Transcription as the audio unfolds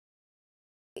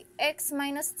X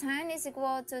minus 10 is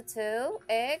equal to 2.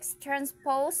 X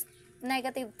transpose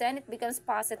negative 10, it becomes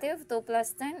positive. 2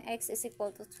 plus 10, X is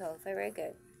equal to 12. Very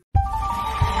good.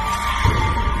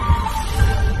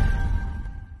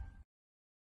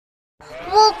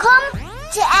 Welcome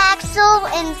to Axel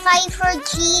and Pfeiffer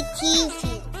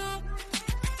GTV.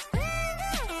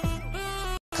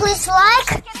 Please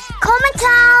like, comment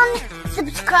down,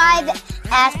 subscribe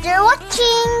after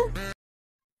watching.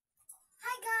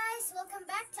 Hi guys, welcome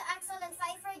back to Axel and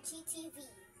Pfeiffer GTV.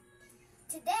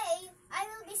 Today, I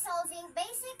will be solving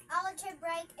basic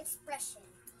algebraic expression.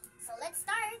 So let's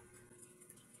start.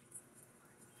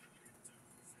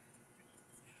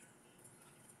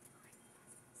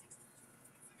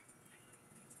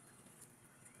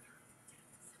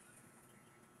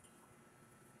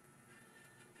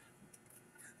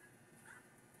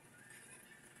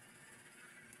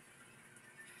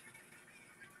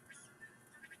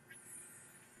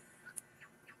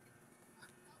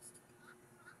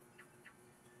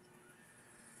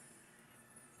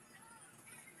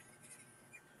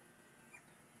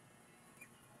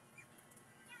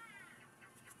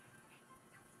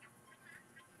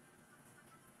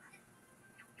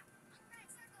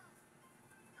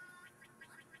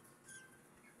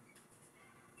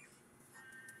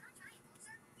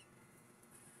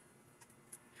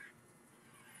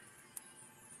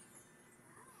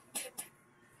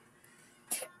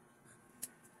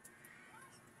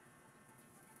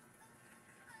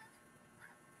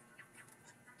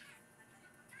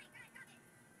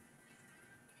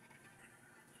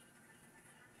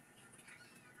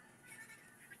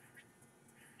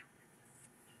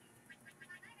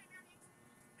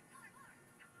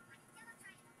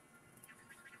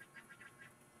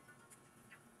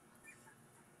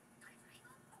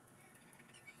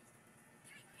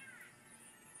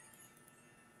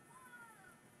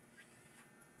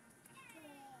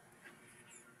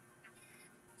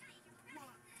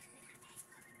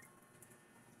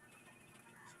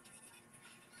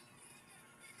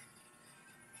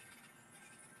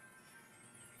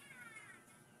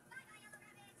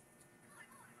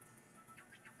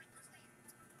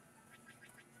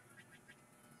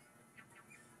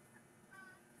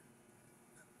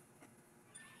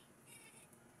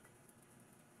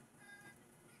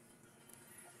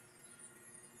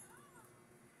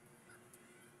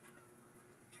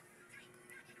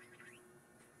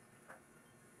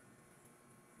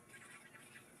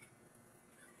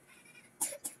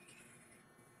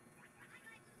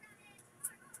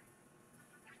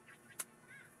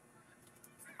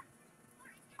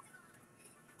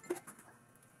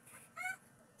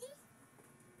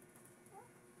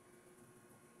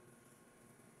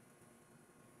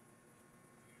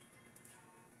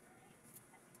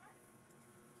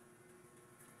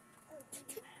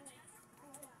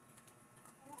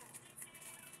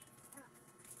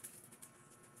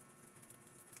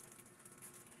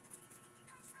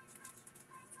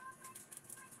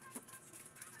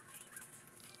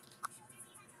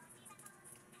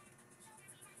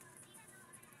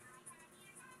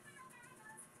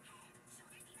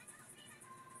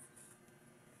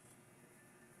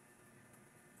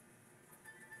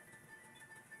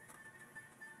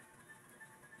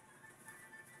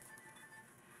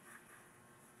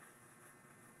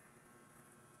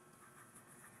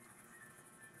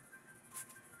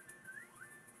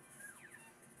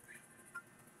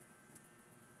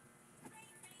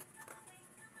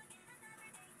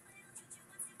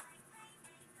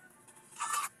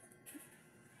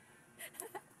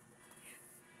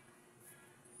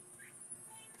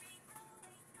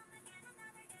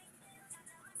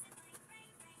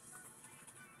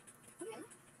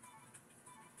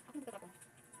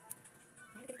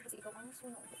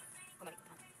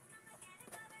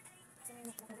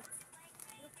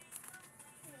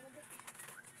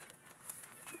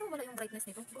 Ito wala yung brightness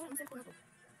nito. Bro, ang cellphone na to.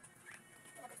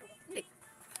 Hindi.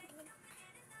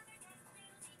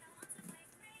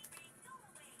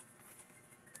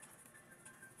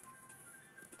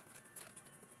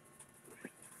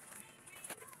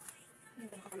 Hindi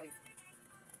ko nakaka-live.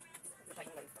 Ito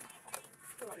tayo live.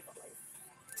 Ito live pa live.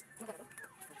 Magkano to?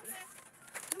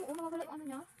 Oo, mawawala yung ano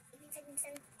niya.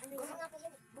 Minsan, ano yun nga po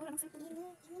yun. Wala ng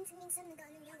cellphone. Minsan,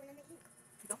 nag-ano yan, wala na ink.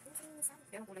 Ito? Minsan.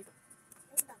 Kaya ang kulay to.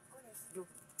 Ano ba? Colors. Blue.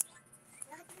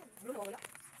 Lahat yun. Blue nawawala?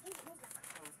 Hindi, no black.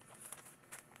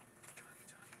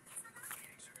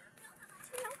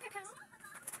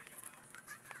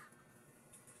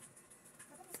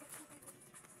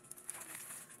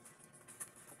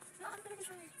 Ano talaga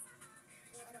siya?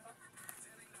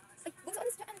 Ay, bunso,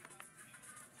 alis dyan.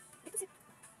 Dito si...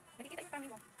 Nakikita yung family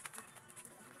mo.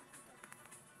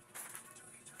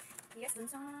 Yes, dun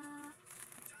sa...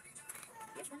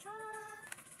 Yes, dun sa...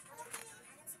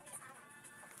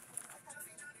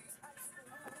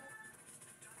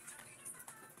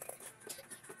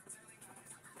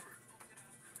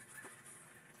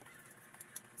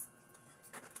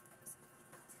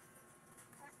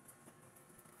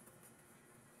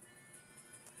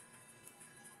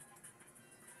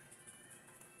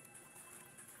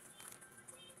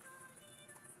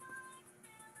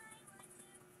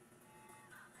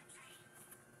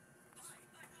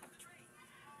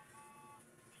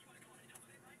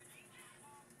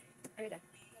 Are you done?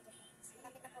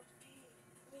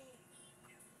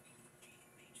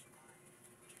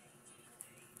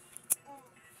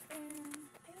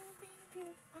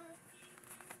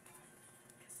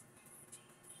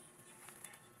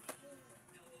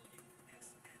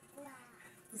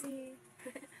 See?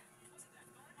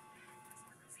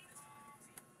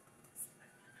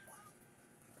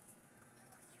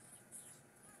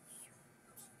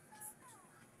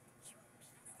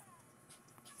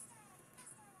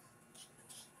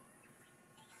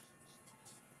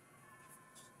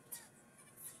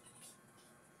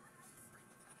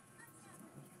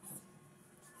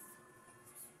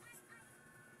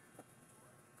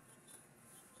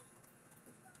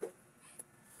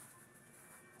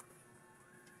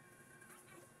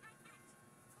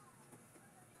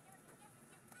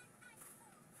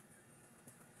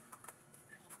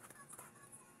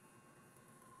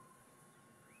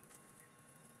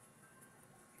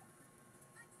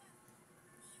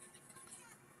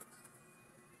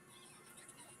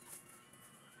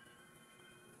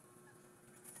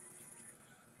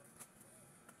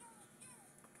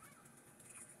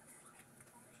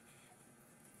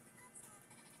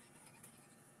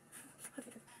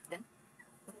 Done?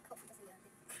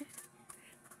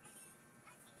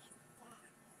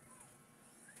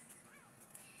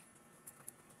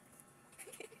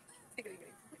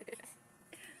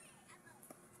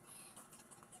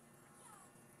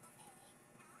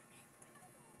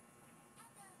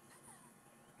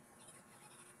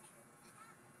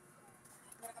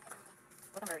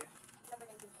 What number are you?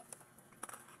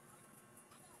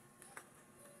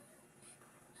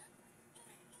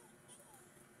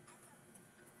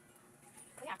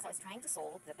 Yeah, so I was trying to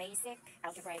solve the basic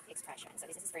algebraic expression. So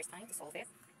this is his first time to solve it.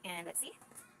 And let's see.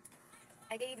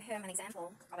 I gave him an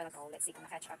example a while ago. Let's see kung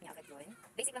na-catch up niya agad yun.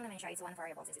 Basic lang naman siya. It's one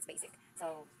variable since it's basic.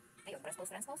 So, ayun,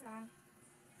 transpose lang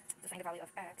to find the value of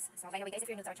x. So, by the way, guys, if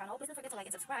you're new to our channel, please don't forget to like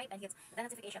and subscribe and hit the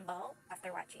notification bell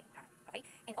after watching. Okay?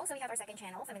 And also, we have our second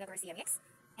channel, Familiar CMX.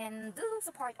 And do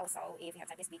support also if you have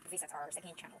time to visit our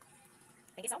second channel.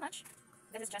 Thank you so much.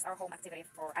 This is just our home activity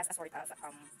for as a sort of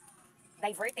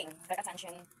diverting the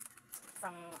attention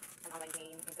from an online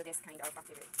game into this kind of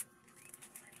activity.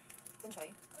 Enjoy.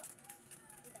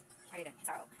 Alright then.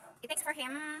 So, it takes for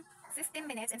him 15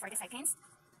 minutes and 40 seconds.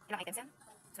 Ilang items yan?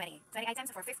 20. 20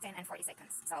 items for 15 and 40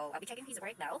 seconds. So, I'll be checking his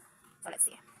work now. So, let's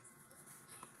see.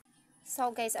 So,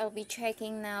 guys, I'll be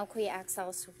checking now Kuya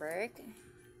Axel's work.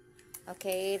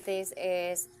 Okay, this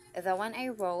is the one I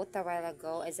wrote a while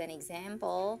ago as an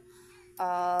example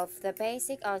of the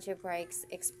basic algebraic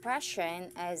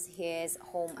expression as his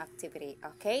home activity.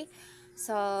 Okay,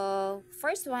 so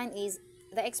first one is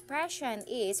the expression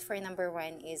is for number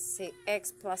 1 is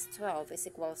x plus 12 is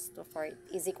equal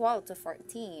to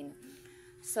 14.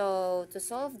 So to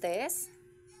solve this,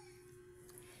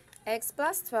 x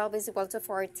plus 12 is equal to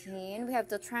 14, we have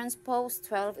to transpose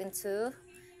 12 into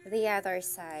the other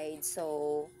side.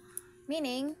 So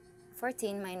meaning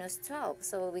 14 minus 12.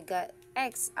 So we got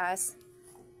x as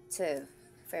 2.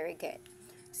 Very good.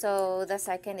 So the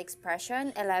second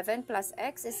expression, 11 plus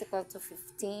x is equal to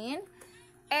 15.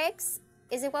 X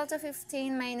is equal to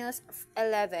 15 minus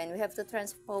 11. We have to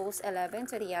transpose 11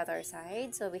 to the other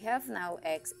side. So we have now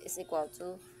x is equal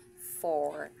to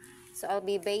 4. So I'll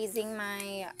be basing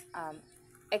my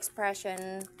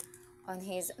expression on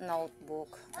his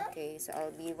notebook. Okay, so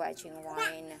I'll be watching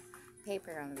one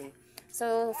paper only.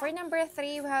 So for number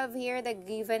 3, we have here the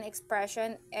given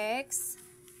expression x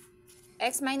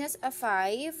minus a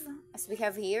 5, as we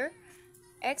have here,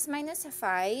 x minus a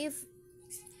 5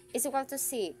 is equal to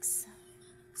 6.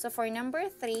 So for number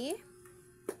 3,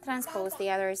 transpose the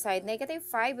other side. Negative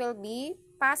 5 will be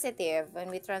positive when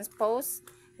we transpose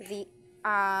the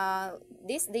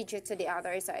this digit to the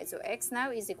other side. So x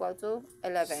now is equal to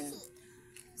 11.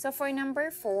 So for number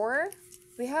 4,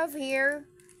 we have here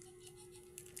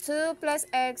 2 plus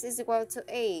x is equal to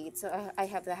 8. So I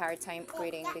have the hard time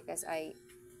reading because I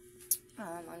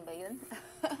ano ba yun?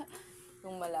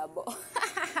 Yung malabo.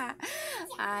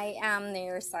 I am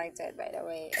nearsighted, by the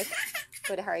way. I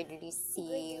could hardly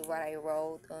see what I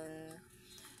wrote on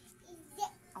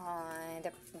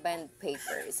bend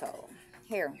paper. So,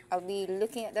 here, I'll be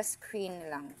looking at the screen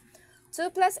lang. 2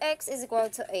 plus x is equal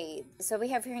to 8. So, we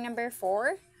have here number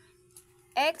 4.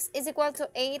 X is equal to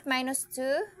 8 minus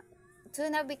 2. 2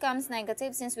 now becomes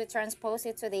negative since we transpose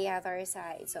it to the other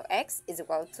side. So, x is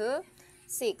equal to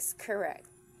 6. Correct.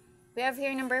 We have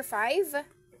here number 5.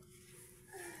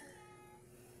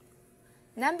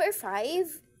 Number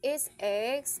 5 is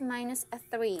x minus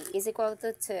 3 is equal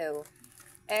to 2.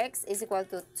 X is equal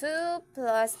to 2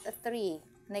 plus 3.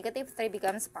 Negative 3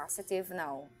 becomes positive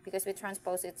now because we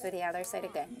transpose it to the other side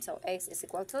again. So, x is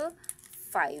equal to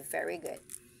 5. Very good.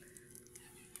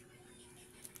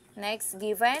 Next,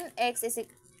 given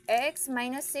x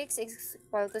minus 6 is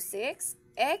equal to 6.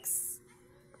 X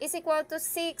is equal to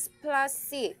 6 plus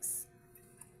 6.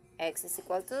 X is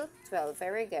equal to 12.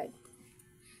 Very good.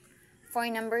 For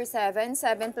number 7,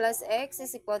 7 plus x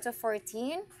is equal to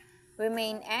 14.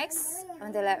 Remain x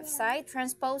on the left side.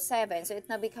 Transpose 7. So, it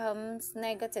now becomes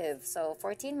negative. So,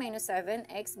 14 minus 7,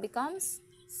 x becomes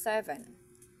 7.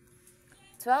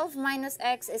 12 minus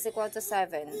x is equal to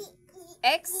 7.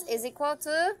 X is equal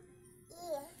to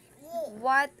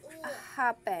what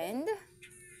happened?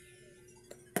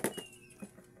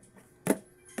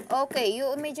 Okay,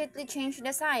 you immediately change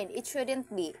the sign. It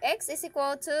shouldn't be. X is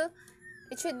equal to,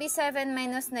 it should be 7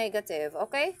 minus negative.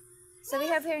 Okay? So we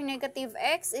have here negative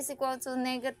x is equal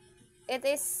to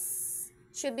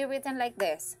should be written like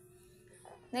this.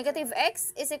 Negative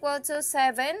x is equal to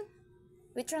 7.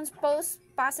 We transpose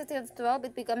positive 12,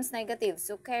 it becomes negative.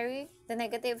 So carry the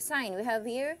negative sign. We have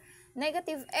here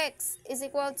negative x is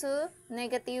equal to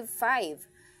negative 5.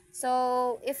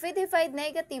 So if we divide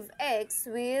negative x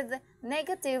with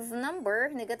negative number,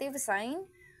 negative sign,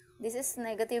 this is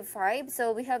negative 5.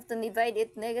 So we have to divide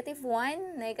it negative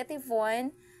 1, negative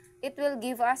 1. It will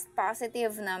give us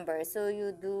positive number. So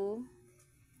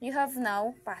you have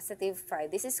now positive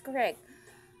 5. This is correct.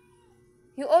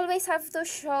 You always have to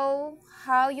show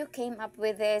how you came up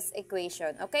with this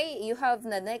equation. Okay? You have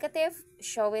the negative,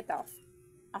 show it off.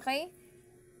 Okay?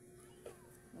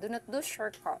 Do not do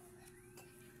shortcut.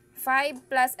 5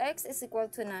 plus x is equal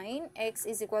to 9. X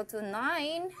is equal to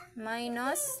 9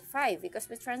 minus 5. Because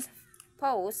we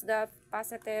transpose the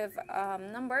positive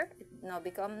number, it now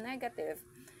become negative.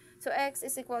 So, x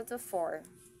is equal to 4.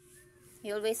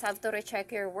 You always have to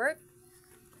recheck your work.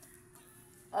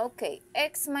 Okay,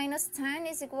 x minus 10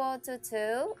 is equal to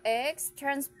 2. X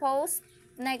transpose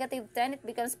negative 10, it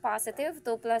becomes positive.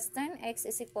 2 plus 10, x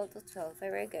is equal to 12.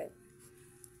 Very good.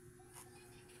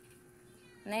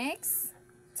 Next,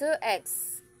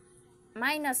 2x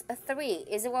minus 3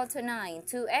 is equal to 9.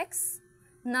 2x,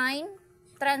 9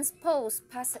 transpose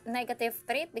negative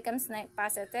 3, it becomes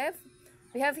positive.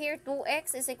 We have here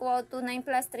 2x is equal to 9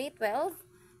 plus 3, 12.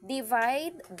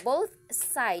 Divide both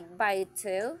sides by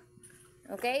 2.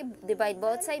 Okay, divide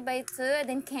both sides by 2 and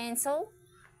then cancel.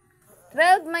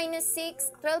 12 minus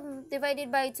 6, 12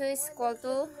 divided by 2 is equal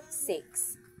to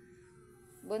 6.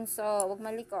 Bunso, wag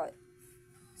malikot.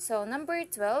 So, number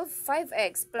 12,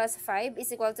 5x plus 5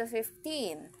 is equal to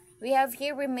 15. We have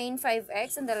here remain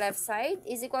 5x on the left side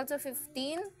is equal to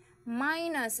 15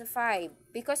 minus 5.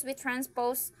 Because we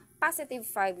transpose positive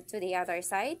 5 to the other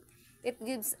side, it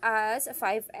gives us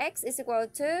 5x is equal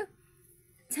to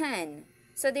 10.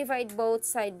 So, divide both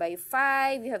sides by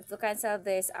 5. You have to cancel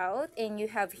this out. And you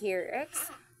have here x.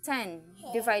 10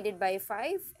 divided by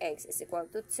 5. X is equal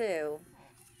to 2.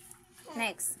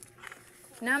 Next.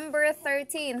 Number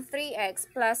 13. 3x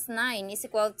plus 9 is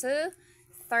equal to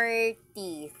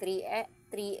 30.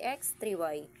 3x,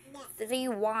 3y.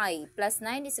 3y plus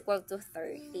 9 is equal to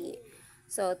 30.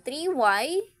 So,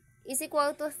 3y is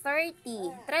equal to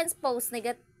 30. Transpose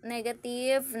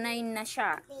negative 9 na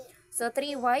siya. So,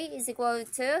 3y is equal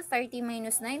to 30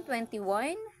 minus 9,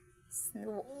 21.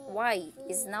 Y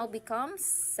is now becomes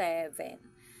 7.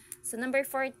 So, number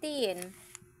 14.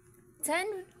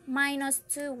 10 minus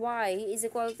 2y is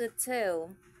equal to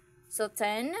 2. So,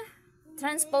 10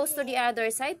 transpose to the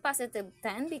other side, positive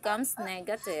 10 becomes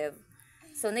negative.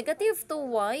 So, negative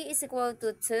 2y is equal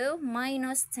to 2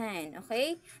 minus 10.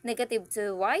 Okay? Negative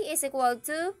 2y is equal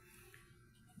to,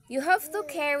 you have to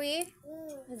carry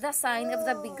the sign of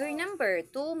the bigger number.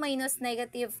 2 minus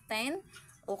negative 10.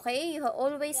 Okay? You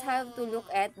always have to look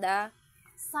at the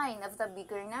sign of the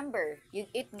bigger number.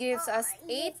 It gives us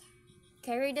 8.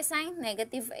 Carry the sign,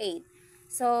 negative 8.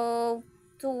 So,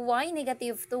 2y,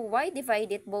 negative 2y,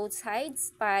 divide it both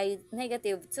sides by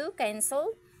negative 2.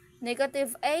 Cancel.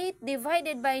 Negative 8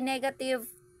 divided by negative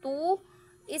 2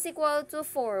 is equal to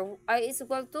 4. Is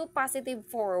equal to positive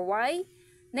 4y.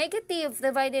 Negative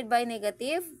divided by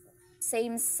negative,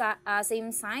 same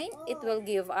sign, it will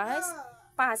give us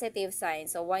positive sign.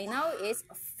 So y now is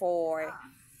 4.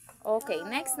 Okay,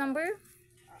 next number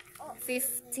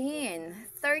 15.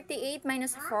 38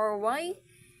 minus 4y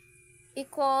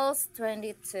equals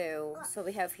 22. So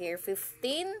we have here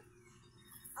 15.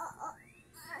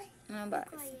 Ano ba?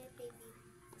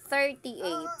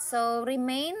 38. So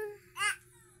remain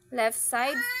left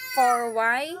side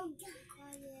 4y.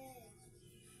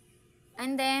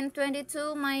 And then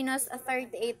 22 minus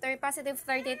 38. Positive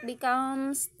 38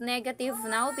 becomes negative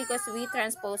now because we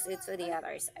transpose it to the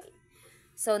other side.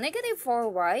 So negative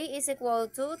 4y is equal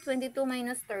to 22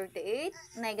 minus 38,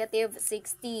 negative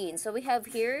 16. So we have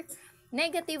here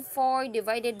negative 4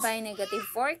 divided by negative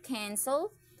 4,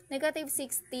 cancel. Negative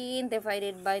 16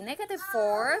 divided by negative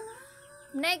 4,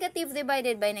 negative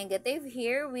divided by negative.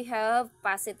 Here we have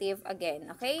positive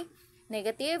again, okay?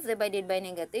 Negative divided by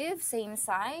negative, same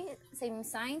sign,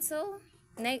 so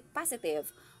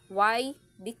positive. Y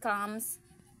becomes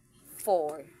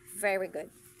 4. Very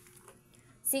good.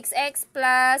 6x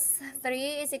plus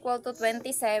 3 is equal to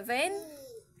 27.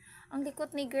 Ang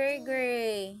likot ni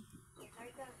Gray.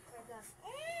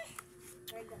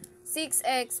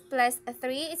 6x plus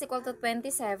 3 is equal to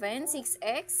 27.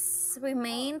 6x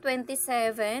remain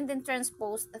 27. Then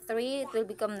transpose 3, it will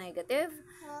become negative.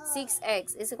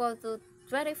 6x is equal to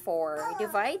 24.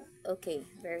 Divide. Okay,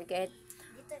 very good.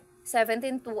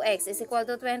 17 2x is equal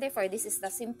to 24. This is the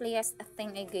simplest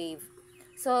thing I gave.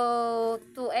 So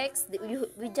 2x,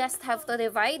 we just have to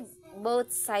divide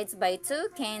both sides by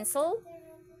 2. Cancel.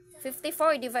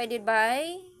 54 divided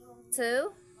by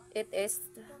 2, it is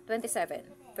 27.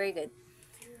 Very good.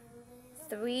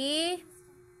 3x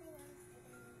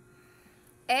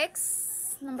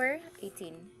number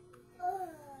 18.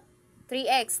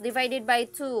 3x divided by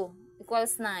 2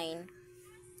 equals 9.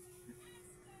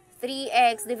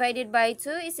 3x divided by 2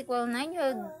 is equal to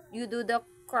 9. You do the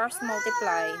cross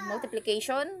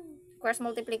multiplication. Cross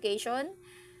multiplication.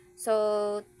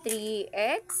 So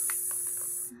 3x.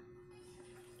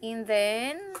 And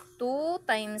then 2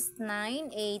 times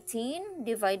 9, 18.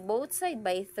 Divide both sides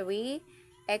by 3.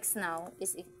 X now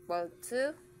is equal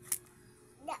to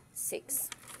 6.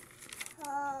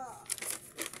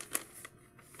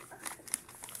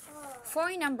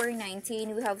 For number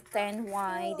 19, we have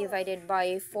 10y divided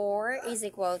by 4 is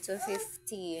equal to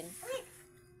 15.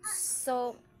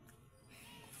 So,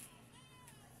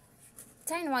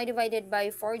 10y divided by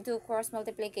 4, do cross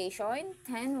multiplication.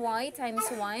 10y times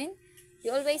 1.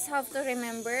 You always have to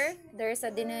remember, there's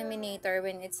a denominator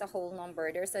when it's a whole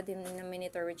number. There's a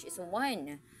denominator which is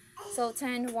 1. So,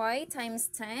 10y times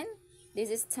 10. This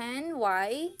is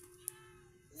 10y.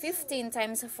 15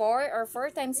 times 4 or 4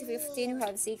 times 15, we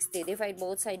have 60. Divide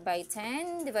both sides by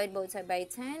 10. Divide both sides by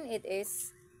 10. It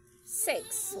is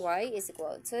 6. Y is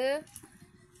equal to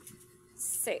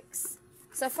 6.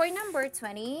 So for number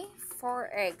 20,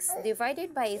 4x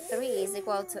divided by 3 is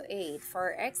equal to 8.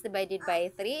 4x divided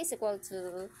by 3 is equal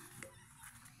to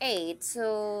 8.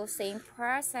 So same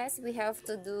process, we have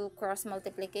to do cross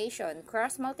multiplication.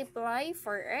 Cross multiply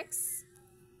 4x.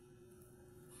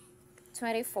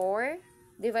 24.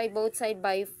 Divide both sides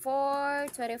by 4.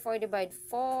 24 divide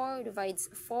 4 divides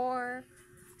 4.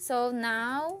 So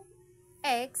now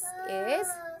x is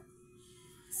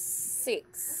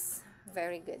 6.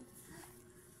 Very good.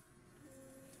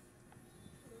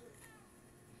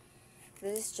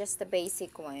 This is just the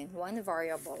basic one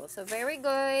variable. So very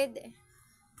good.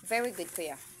 Very good,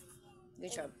 Kuya.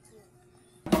 Good job.